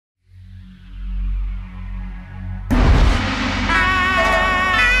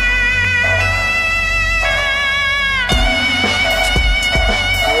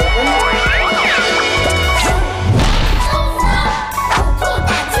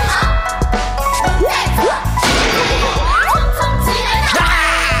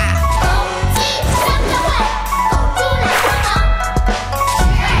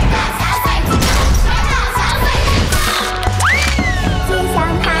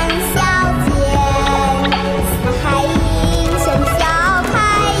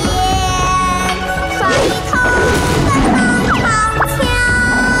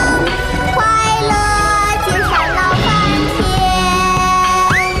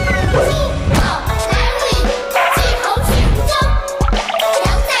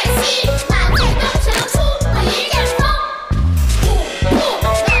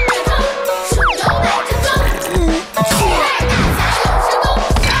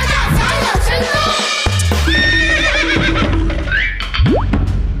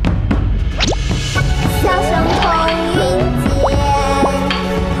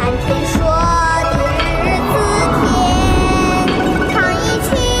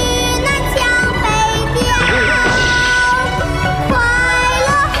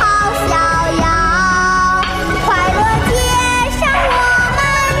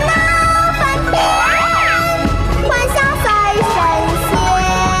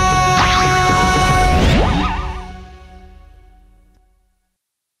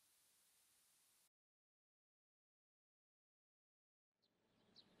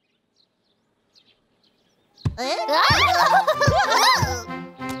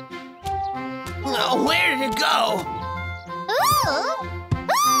Oh, where did it go?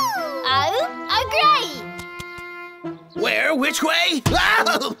 Great! Where? Which way?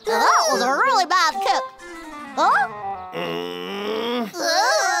 Oh! That was a really bad kick. Huh?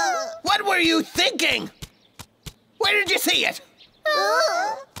 What were you thinking? Where did you see it?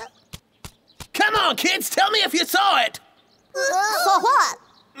 Come on, kids, tell me if you saw it. So what?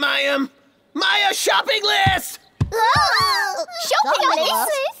 My shopping list! Shopping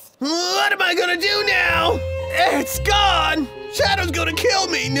list? What am I gonna do now? It's gone! Shadow's gonna kill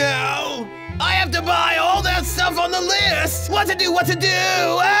me now! I have to buy all that stuff on the list! What to do?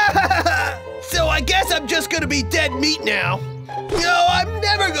 So I guess I'm just gonna be dead meat now. No, I'm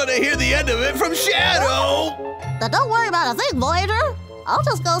never gonna hear the end of it from Shadow! Now don't worry about a thing, Voyager. I'll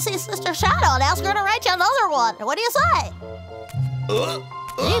just go see Sister Shadow and ask her to write you another one. What do you say?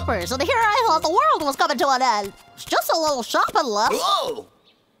 Jeepers, and here I thought the world was coming to an end. It's just a little shopping list. Whoa!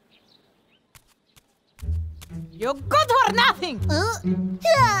 You're good for nothing!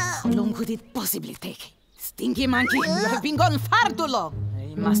 How long could it possibly take? Stinky monkey, you have been gone far too long.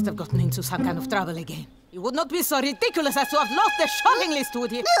 You must have gotten into some kind of trouble again. He would not be so ridiculous as to have lost the shopping list,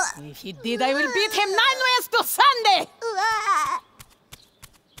 would he? If he did, I will beat him 9 ways to Sunday!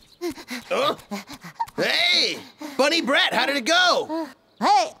 Hey! Bunny Brett, how did it go?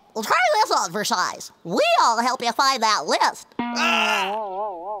 Hey, well, try this on for size. We'll help you find that list.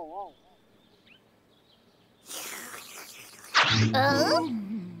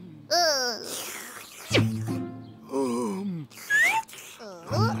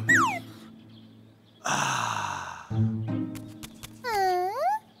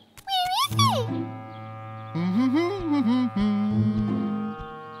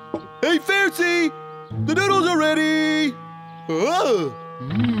 Hey, Fancy! The noodles are ready!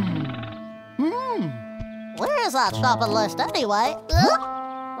 Where is that shopping list anyway?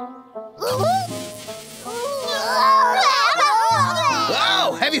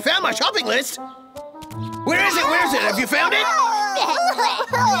 Oh, have you found my shopping list? Where is it? Have you found it?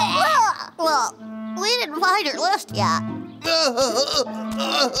 Well, we didn't find your list yet.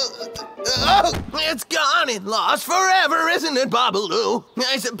 Oh, it's gone and lost forever, isn't it, Babaloo?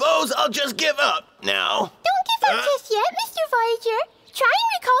 I suppose I'll just give up now. Don't give up just yet, Mr. Voyager. Try and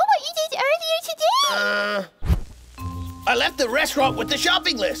recall what you did earlier today. I left the restaurant with the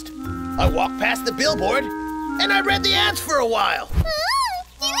shopping list. I walked past the billboard, and I read the ads for a while.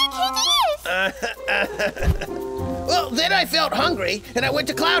 You look hideous. Well, then I felt hungry, and I went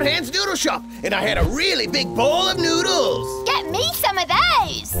to Cloud Hand's noodle shop, and I had a really big bowl of noodles. Get me some of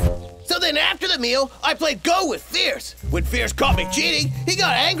those. So then after the meal, I played Go with Fierce. When Fierce caught me cheating, he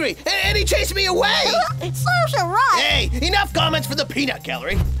got angry, and he chased me away. Serves you right. Hey, enough comments for the peanut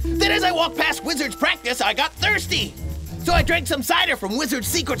gallery. Then as I walked past Wizard's practice, I got thirsty. So I drank some cider from Wizard's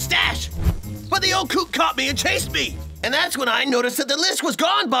secret stash. But the old coot caught me and chased me. And that's when I noticed that the list was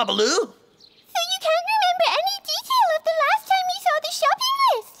gone, Babaloo. So you can't remember any detail of the last time you saw the shopping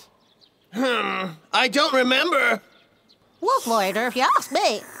list? I don't remember. Look, Voyager, if you ask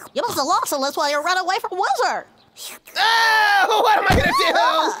me, you must have lost the list while you ran away from Wizard. Oh, what am I gonna do?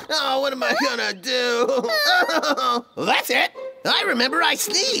 Oh, what am I gonna do? Oh, that's it. I remember I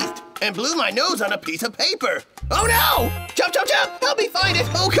sneezed and blew my nose on a piece of paper. Oh no! Jump, jump, jump! Help me find it!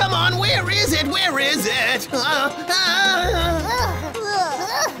 Oh, come on, where is it? Where is it? Well,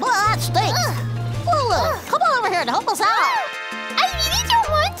 that stinks. Lulu, come on over here to help us out. I really don't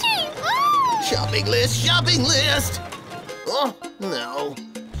want to. Shopping list, shopping list. Oh, no.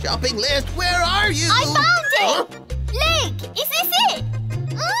 Shopping list, where are you? I found it! Look, is this it?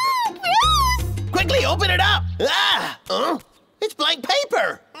 Gross! Quickly, open it up! It's blank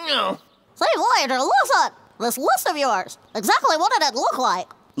paper. Oh. Say, Voyager, listen. This list of yours, exactly what did it look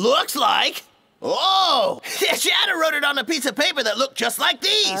like? Looks like? Oh! Shadow wrote it on a piece of paper that looked just like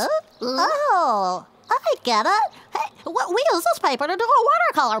these. Oh, I get it. Hey, we use this paper to do our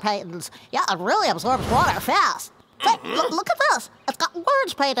watercolor paintings. Yeah, it really absorbs water fast. Hey, look at this. It's got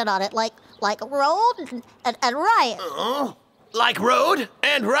words painted on it, like road and right. Like road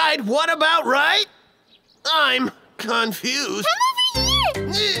and right? What about right? I'm confused. Come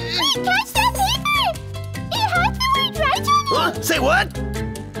over here! Wait, catch that paper! It has the word right on it! Say what?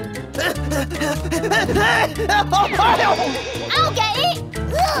 I'll get it!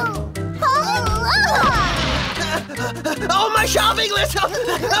 Oh, my shopping list!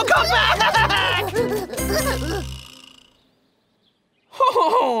 Oh, come back!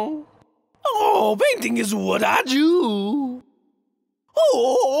 Oh, painting is what I do.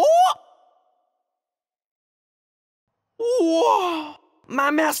 Oh! Wow!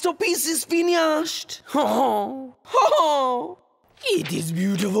 My masterpiece is finished. Oh, it is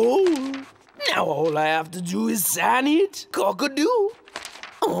beautiful. Now all I have to do is sign it. Cock-a-doo.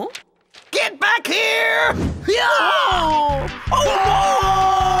 Oh. Get back here! Yeah! Oh no!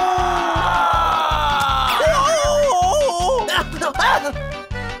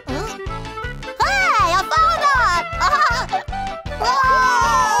 Hey, I found it!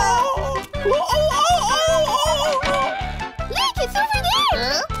 Look, it's over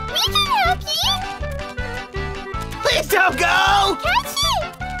there! We can help you! Please don't go! Catch it!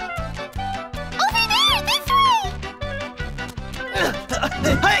 Over there, this way!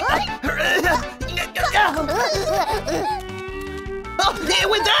 Oh, it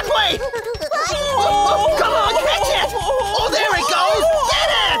went that way! Oh, come on, catch it! Oh, there it goes! Get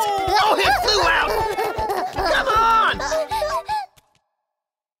it! Oh, it flew out! Come on!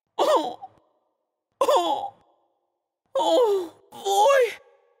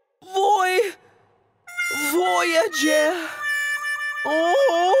 Voyager! Voyager!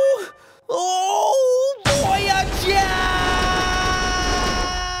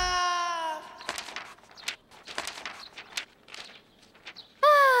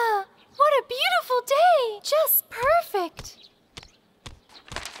 What a beautiful day! Just perfect.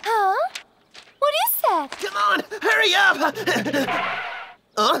 Huh? What is that? Come on, hurry up!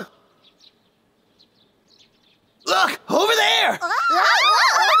 Huh? Look, over there! Huh?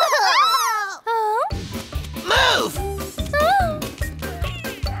 Move!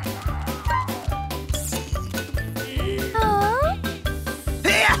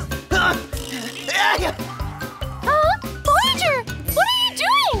 Huh? Voyager! What are you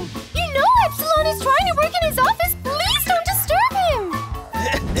doing? You know Epsilon is trying to work in his office. Please don't disturb him.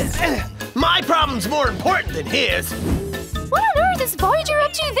 My problem's more important than his. What on earth is Voyager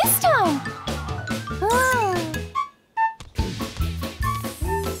up to this time?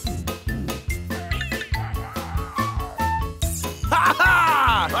 Ha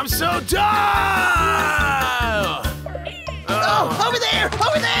ha! I'm so done! Oh, over there!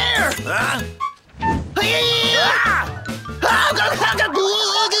 Over there! Huh?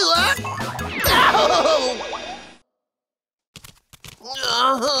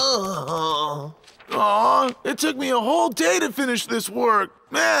 Aw, it took me a whole day to finish this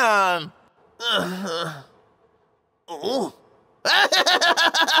work. Man. Oh.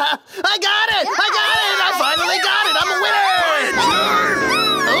 I got it! I got it! I finally got it! I'm a winner! Voyager!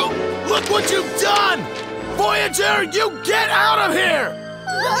 Oh, look what you've done! Voyager, you get out of here!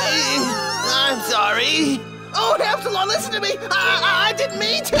 I'm sorry. Oh, Epsilon, listen to me! I didn't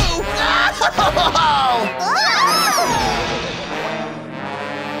mean to!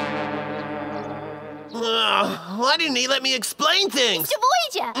 Why didn't he let me explain things? Mr.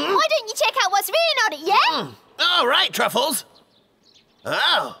 Voyager, why don't you check out what's written on it, yeah? All right, Truffles.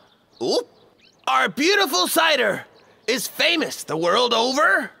 Oh. Oop. Our beautiful cider is famous the world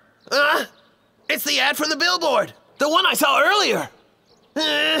over. It's the ad from the billboard. The one I saw earlier.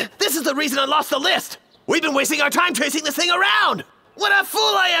 This is the reason I lost the list. We've been wasting our time chasing this thing around. What a fool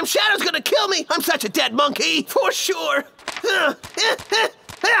I am. Shadow's gonna kill me. I'm such a dead monkey, for sure.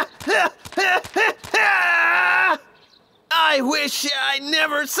 I wish I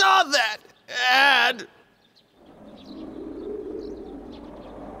never saw that ad.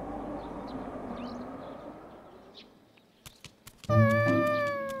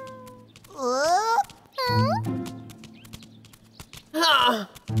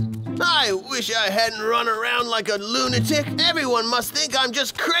 I wish I hadn't run around like a lunatic. Everyone must think I'm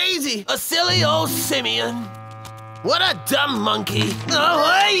just crazy. A silly old simian. What a dumb monkey. Oh,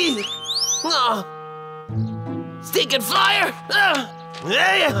 hey! Oh. Stinking flyer!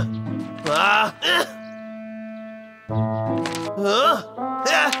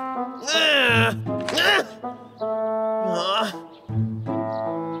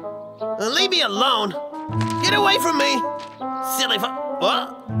 Leave me alone. Get away from me. Silly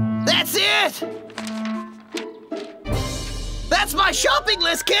what? That's it! That's my shopping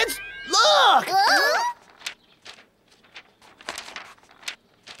list, kids! Look!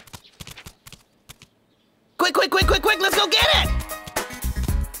 Quick, quick, quick, quick, quick, let's go get it!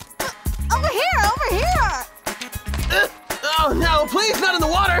 Over here, over here! Oh, no, please, not in the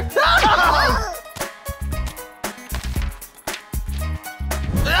water!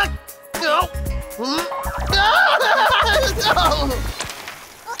 No!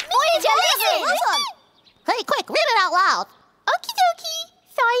 Voyager, listen! Hey, quick, read it out loud. Okie dokie,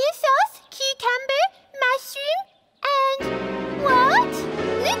 soya sauce, cucumber, mushroom, and what?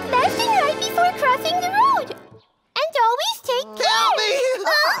 Look left and right before crossing the road. And always take care. Help me!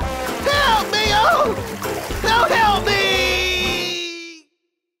 Help me! Oh! No, help me!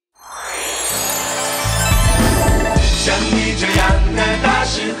 像你这样的大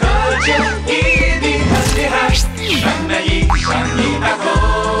师和酒。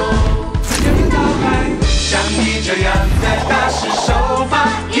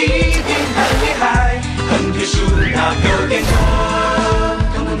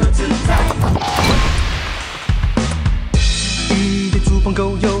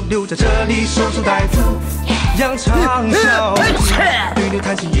在这里守株待兔，扬长啸。对牛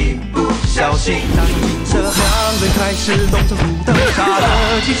弹琴一不小心，打上金色，两人开始龙争虎斗，杀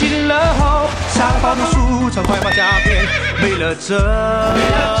了机器人了后，杀了暴怒鼠，超快马加鞭，没了这。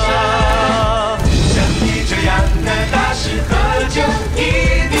像你这样的大师喝酒，一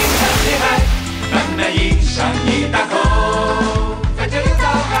定很厉害，慢慢一。